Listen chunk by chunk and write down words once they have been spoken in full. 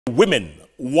Women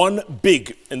won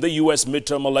big in the U.S.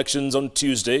 midterm elections on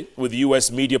Tuesday, with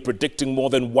U.S. media predicting more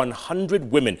than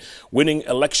 100 women winning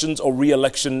elections or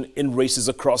re-election in races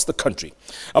across the country.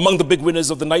 Among the big winners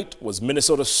of the night was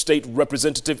Minnesota State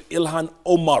Representative Ilhan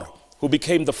Omar, who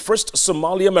became the first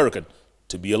Somali-American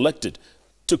to be elected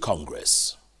to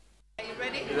Congress. Are you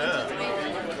ready?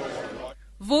 Yeah.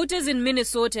 Voters in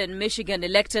Minnesota and Michigan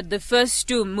elected the first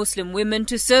two Muslim women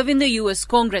to serve in the U.S.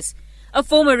 Congress: a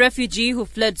former refugee who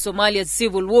fled Somalia's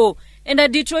civil war and a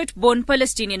Detroit-born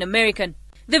Palestinian-American.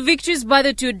 The victories by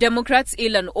the two Democrats,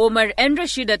 Ilhan Omar and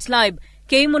Rashida Tlaib,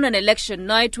 came on an election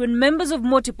night when members of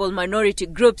multiple minority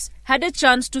groups had a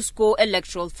chance to score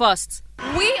electoral fasts.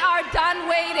 We are done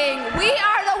waiting. We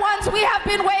are the ones we have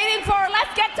been waiting for.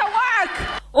 Let's get to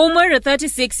work. Omar, a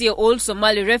 36-year-old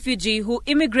Somali refugee who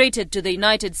immigrated to the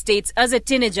United States as a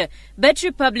teenager, bet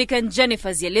Republican Jennifer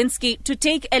Zielinski to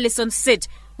take Ellison's seat,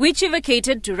 which he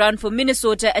vacated to run for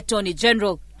Minnesota Attorney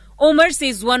General. Omar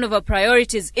says one of her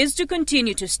priorities is to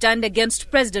continue to stand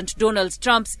against President Donald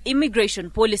Trump's immigration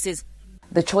policies.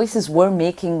 The choices we're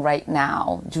making right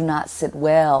now do not sit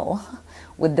well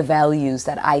with the values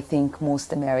that I think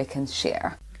most Americans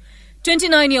share.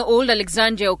 29-year-old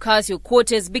Alexandria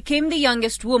Ocasio-Cortez became the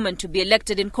youngest woman to be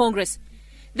elected in Congress.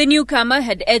 The newcomer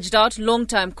had edged out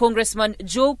longtime Congressman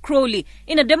Joe Crowley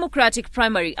in a Democratic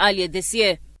primary earlier this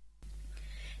year.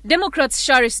 Democrats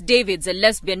Sharice Davids, a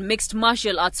lesbian mixed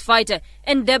martial arts fighter,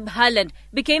 and Deb Haaland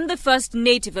became the first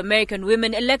Native American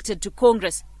women elected to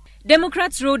Congress.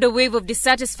 Democrats rode a wave of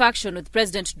dissatisfaction with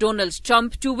President Donald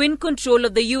Trump to win control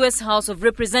of the U.S. House of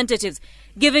Representatives,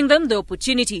 giving them the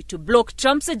opportunity to block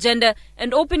Trump's agenda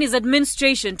and open his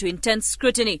administration to intense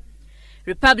scrutiny.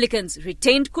 Republicans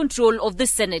retained control of the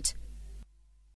Senate.